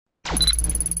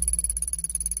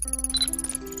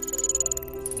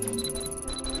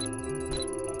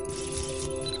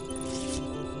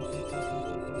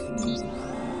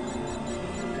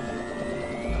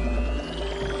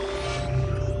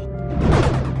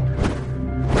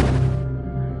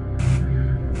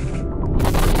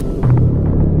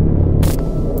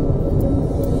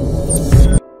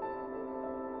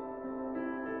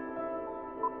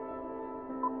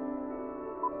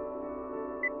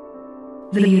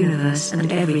the universe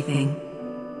and everything.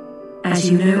 As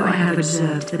you know, I have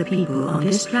observed the people on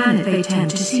this planet. They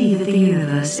tend to see that the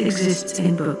universe exists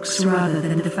in books rather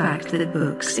than the fact that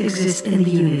books exist in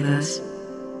the universe.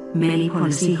 Many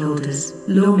policyholders,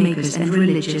 lawmakers and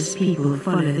religious people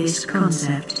follow this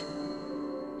concept.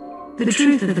 The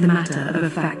truth of the matter of a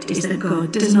fact is that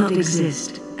God does not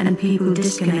exist, and people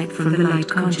disconnect from the light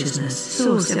consciousness,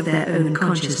 source of their own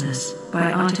consciousness,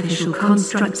 by artificial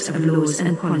constructs of laws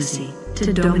and policy,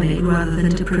 to dominate rather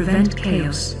than to prevent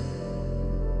chaos.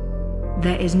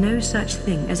 There is no such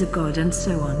thing as a God and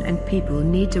so on, and people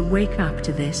need to wake up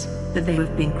to this, that they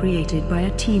have been created by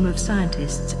a team of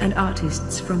scientists and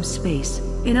artists from space,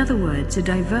 in other words a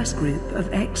diverse group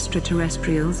of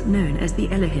extraterrestrials known as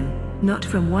the Elohim, not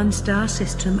from one star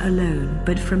system alone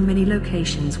but from many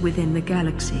locations within the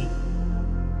galaxy.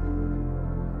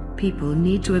 People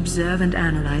need to observe and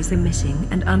analyze the missing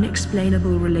and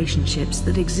unexplainable relationships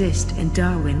that exist in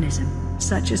Darwinism,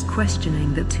 such as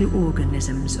questioning that two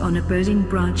organisms on opposing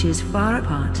branches far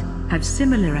apart have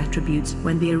similar attributes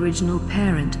when the original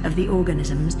parent of the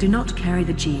organisms do not carry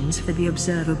the genes for the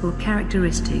observable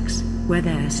characteristics, where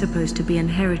there are supposed to be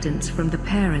inheritance from the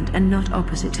parent and not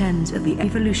opposite ends of the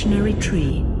evolutionary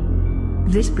tree.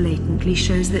 This blatantly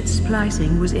shows that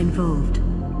splicing was involved.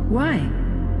 Why?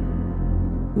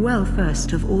 Well,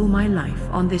 first of all, my life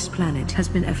on this planet has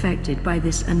been affected by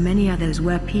this and many others,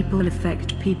 where people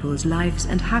affect people's lives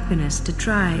and happiness to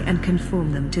try and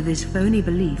conform them to this phony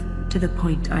belief, to the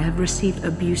point I have received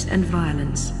abuse and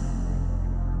violence.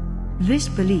 This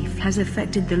belief has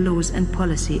affected the laws and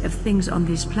policy of things on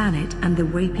this planet and the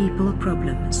way people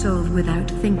problem solve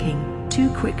without thinking, too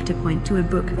quick to point to a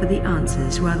book for the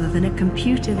answers rather than a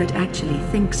computer that actually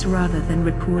thinks, rather than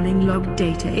recalling log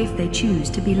data if they choose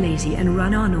to be lazy and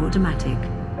run on automatic.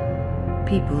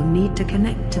 People need to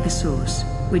connect to the source,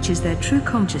 which is their true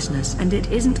consciousness, and it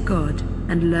isn't God,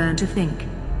 and learn to think.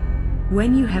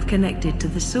 When you have connected to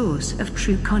the source of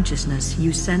true consciousness,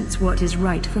 you sense what is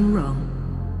right from wrong.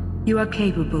 You are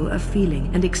capable of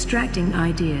feeling and extracting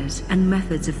ideas and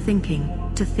methods of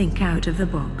thinking, to think out of the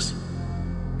box.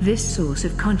 This source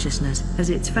of consciousness has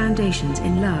its foundations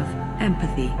in love,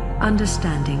 empathy,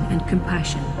 understanding and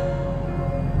compassion.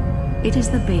 It is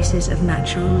the basis of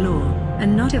natural law,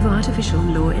 and not of artificial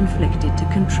law inflicted to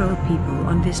control people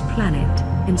on this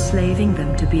planet, enslaving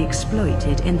them to be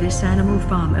exploited in this animal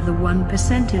farm of the 1%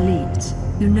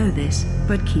 elites, who know this,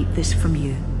 but keep this from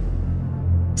you.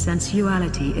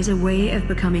 Sensuality is a way of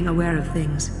becoming aware of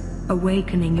things,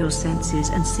 awakening your senses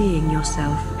and seeing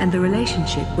yourself and the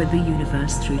relationship with the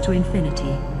universe through to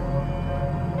infinity.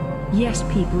 Yes,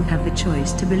 people have the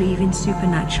choice to believe in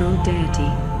supernatural deity,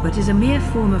 but is a mere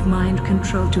form of mind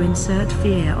control to insert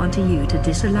fear onto you to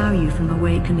disallow you from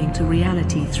awakening to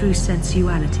reality through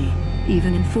sensuality,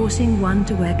 even enforcing one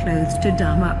to wear clothes to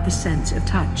dumb up the sense of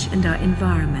touch and our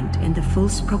environment in the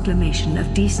false proclamation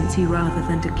of decency rather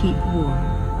than to keep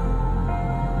warm.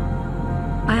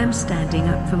 I am standing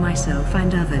up for myself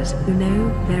and others who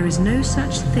know there is no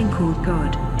such thing called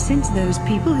God, since those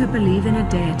people who believe in a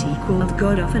deity called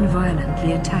God often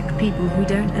violently attack people who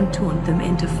don't and taunt them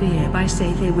into fear by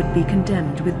saying they would be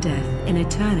condemned with death in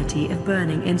eternity of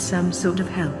burning in some sort of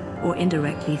hell, or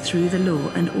indirectly through the law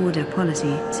and order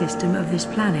policy system of this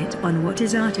planet on what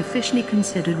is artificially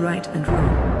considered right and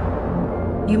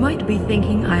wrong. You might be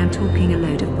thinking I am talking a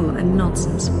load of bull and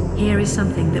nonsense. Here is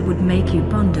something that would make you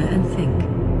ponder and think.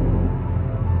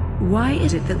 Why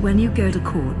is it that when you go to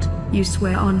court, you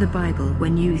swear on the Bible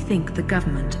when you think the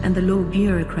government and the law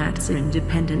bureaucrats are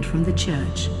independent from the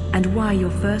church, and why your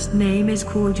first name is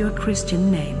called your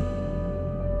Christian name?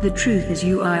 The truth is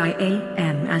you I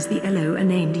am, as the Elohim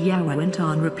named Yahweh went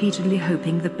on repeatedly,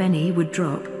 hoping the penny would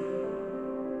drop.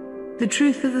 The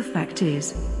truth of the fact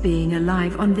is, being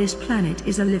alive on this planet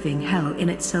is a living hell in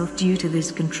itself due to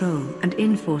this control and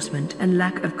enforcement and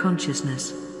lack of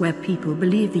consciousness, where people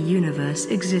believe the universe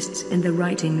exists in the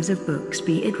writings of books,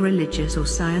 be it religious or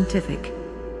scientific.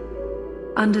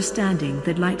 Understanding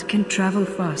that light can travel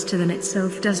faster than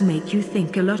itself does make you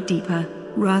think a lot deeper,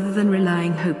 rather than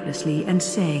relying hopelessly and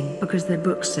saying because the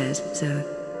book says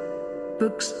so.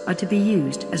 Books are to be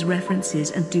used as references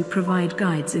and do provide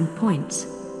guides and points.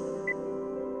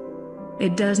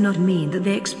 It does not mean that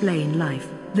they explain life,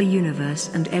 the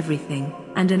universe and everything,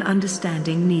 and an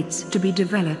understanding needs to be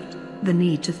developed, the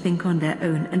need to think on their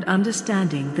own and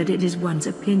understanding that it is one's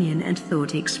opinion and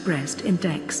thought expressed in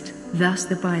text. Thus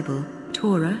the Bible,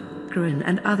 Torah, Quran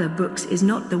and other books is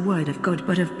not the word of God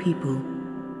but of people.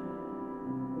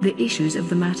 The issues of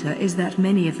the matter is that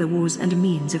many of the wars and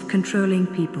means of controlling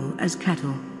people as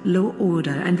cattle, law,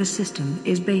 order and the system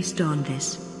is based on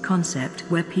this. concept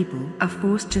where people are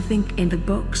forced to think in the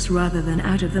box rather than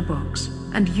out of the box,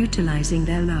 and utilizing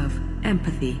their love,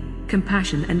 empathy,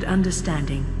 compassion and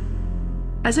understanding.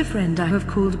 As a friend I have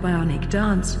called bionic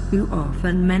dance, who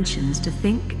often mentions to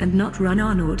think and not run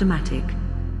on automatic.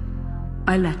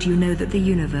 I let you know that the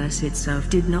universe itself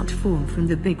did not form from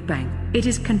the Big Bang. It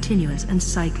is continuous and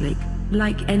cyclic,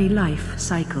 like any life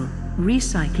cycle,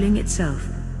 recycling itself.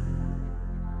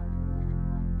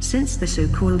 Since the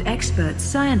so-called expert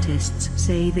scientists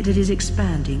say that it is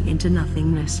expanding into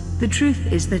nothingness, the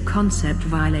truth is that concept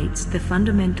violates the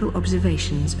fundamental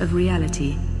observations of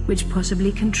reality, which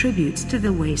possibly contributes to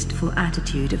the wasteful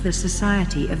attitude of the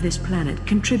society of this planet,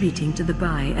 contributing to the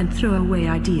buy and throw away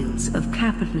ideals of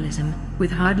capitalism,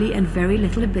 with hardly and very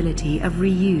little ability of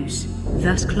reuse,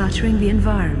 thus cluttering the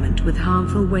environment with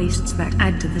harmful wastes that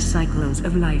add to the cycles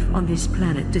of life on this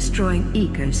planet, destroying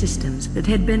ecosystems that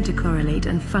had been to correlate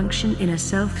and function in a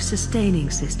self-sustaining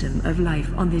system of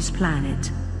life on this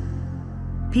planet.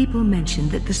 People mention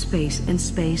that the space and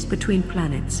space between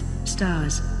planets,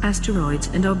 stars, asteroids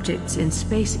and objects in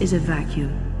space is a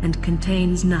vacuum, and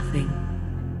contains nothing.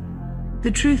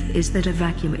 The truth is that a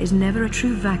vacuum is never a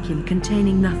true vacuum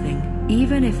containing nothing,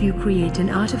 even if you create an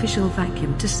artificial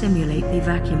vacuum to simulate the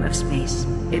vacuum of space.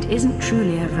 It isn't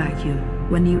truly a vacuum,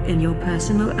 when you in your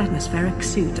personal atmospheric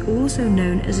suit, also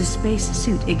known as a space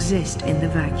suit, exist in the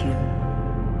vacuum.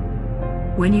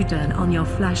 When you turn on your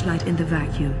flashlight in the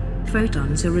vacuum,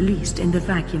 photons are released in the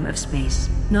vacuum of space.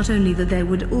 Not only that, there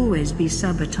would always be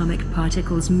subatomic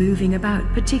particles moving about,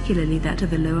 particularly that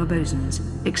of the lower bosons,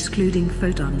 excluding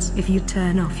photons if you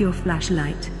turn off your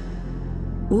flashlight.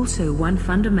 Also, one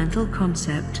fundamental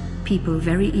concept: people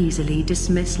very easily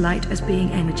dismiss light as being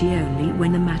energy only,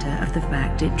 when the matter of the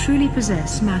fact it truly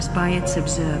possesses mass by its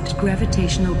observed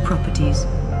gravitational properties.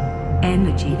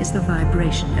 Energy is the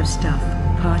vibration of stuff,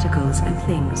 particles and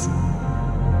things.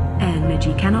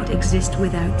 Energy cannot exist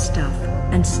without stuff,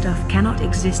 and stuff cannot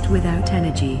exist without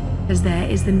energy, as there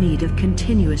is the need of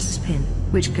continuous spin,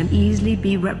 which can easily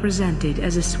be represented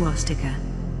as a swastika.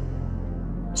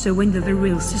 So when the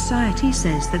Viril Society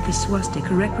says that the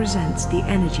swastika represents the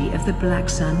energy of the black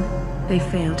sun, they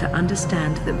fail to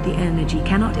understand that the energy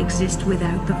cannot exist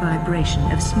without the vibration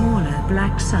of smaller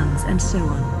black suns and so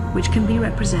on, which can be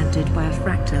represented by a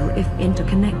fractal if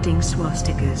interconnecting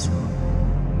swastikas.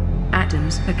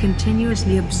 Atoms are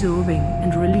continuously absorbing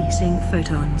and releasing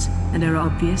photons, and are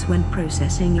obvious when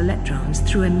processing electrons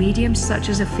through a medium such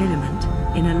as a filament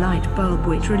in a light bulb,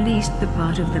 which released the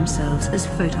part of themselves as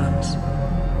photons.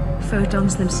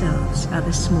 Photons themselves are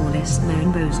the smallest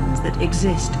known bosons that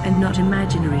exist, and not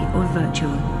imaginary or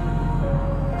virtual.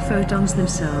 Photons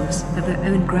themselves have their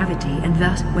own gravity, and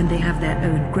thus, when they have their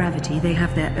own gravity, they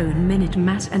have their own minute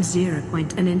mass and 0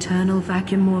 point an internal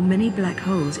vacuum or mini black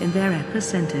holes in their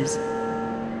epicenters.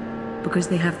 Because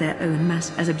they have their own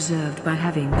mass as observed by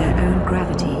having their own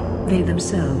gravity, they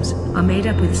themselves are made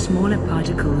up with smaller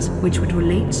particles which would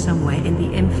relate somewhere in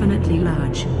the infinitely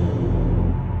large.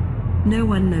 No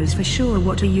one knows for sure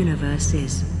what a universe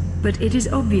is, but it is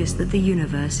obvious that the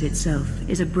universe itself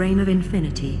is a brain of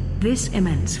infinity, this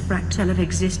immense fractal of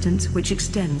existence which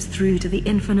extends through to the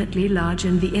infinitely large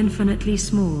and the infinitely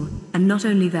small, and not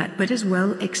only that, but as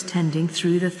well extending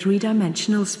through the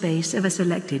three-dimensional space of a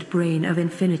selected brain of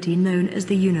infinity known as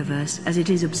the universe as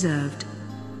it is observed.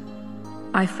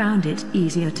 I found it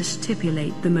easier to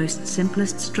stipulate the most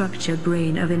simplest structure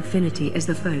brain of infinity as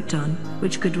the photon,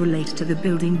 which could relate to the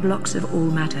building blocks of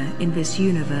all matter in this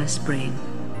universe brain.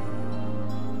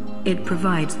 It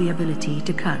provides the ability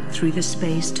to cut through the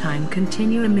space-time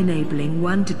continuum, enabling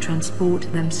one to transport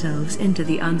themselves into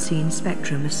the unseen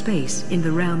spectrum of space in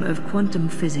the realm of quantum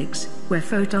physics, where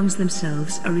photons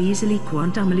themselves are easily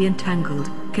quantumly entangled,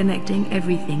 connecting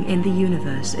everything in the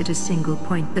universe at a single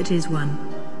point that is one.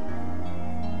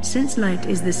 Since light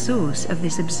is the source of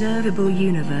this observable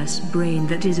universe brain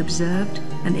that is observed,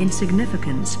 an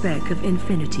insignificant speck of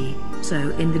infinity, so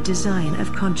in the design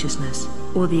of consciousness,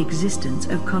 or the existence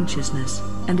of consciousness,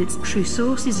 and its true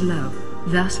source is love,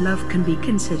 thus love can be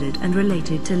considered and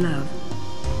related to love.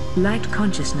 Light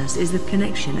consciousness is the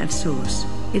connection of source,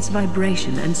 its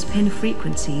vibration and spin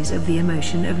frequencies of the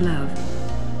emotion of love.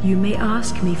 You may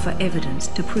ask me for evidence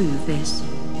to prove this.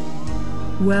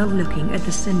 Well, looking at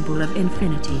the symbol of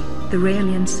infinity, the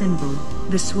Raelian symbol,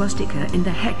 the swastika in the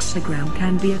hexagram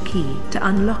can be a key to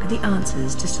unlock the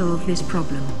answers to solve this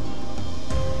problem.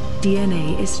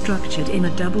 DNA is structured in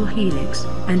a double helix,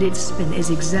 and its spin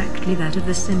is exactly that of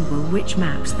the symbol which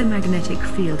maps the magnetic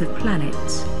field of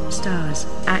planets, stars,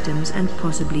 atoms and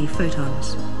possibly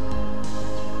photons.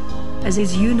 As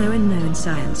is in known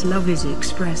science, love is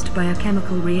expressed by a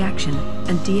chemical reaction,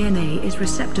 and DNA is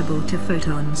receptible to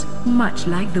photons, much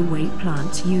like the way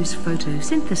plants use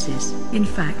photosynthesis. In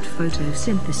fact,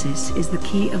 photosynthesis is the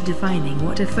key of defining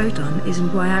what a photon is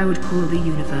and why I would call the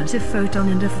universe a photon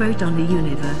and a photon the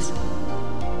universe.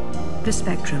 The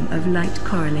spectrum of light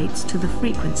correlates to the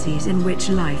frequencies in which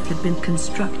life had been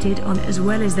constructed on, as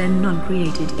well as their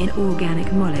non-created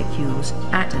inorganic molecules,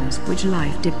 atoms, which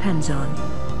life depends on.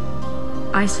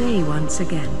 I say once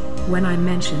again, when I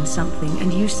mention something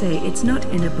and you say it's not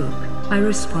in a book, I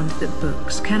respond that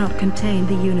books cannot contain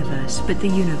the universe, but the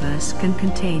universe can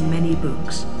contain many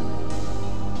books.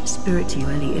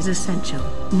 Spirituality is essential,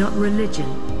 not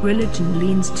religion. Religion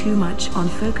leans too much on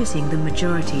focusing the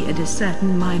majority at a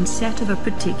certain mindset of a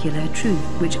particular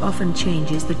truth, which often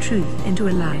changes the truth into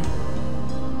a lie.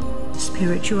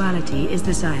 Spirituality is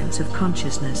the science of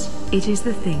consciousness. It is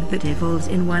the thing that evolves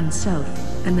in oneself,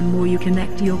 and the more you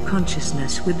connect your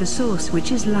consciousness with the source,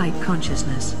 which is light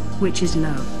consciousness, which is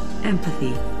love,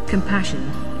 empathy,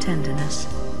 compassion, tenderness.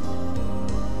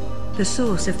 The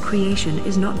source of creation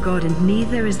is not God, and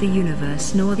neither is the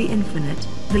universe nor the infinite.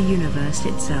 The universe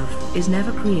itself is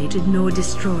never created nor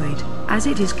destroyed, as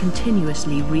it is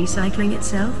continuously recycling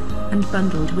itself, and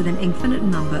bundled with an infinite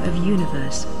number of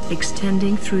universe,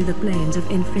 extending through the planes of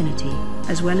infinity,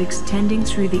 as well extending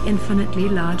through the infinitely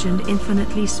large and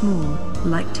infinitely small,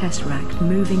 like tesseract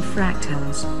moving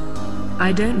fractals.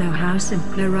 I don't know how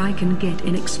simpler I can get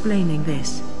in explaining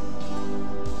this.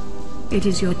 It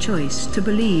is your choice to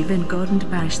believe in God and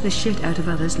bash the shit out of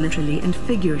others literally and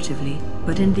figuratively,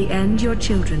 but in the end your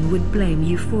children would blame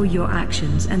you for your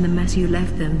actions and the mess you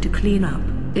left them to clean up,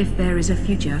 if there is a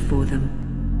future for them.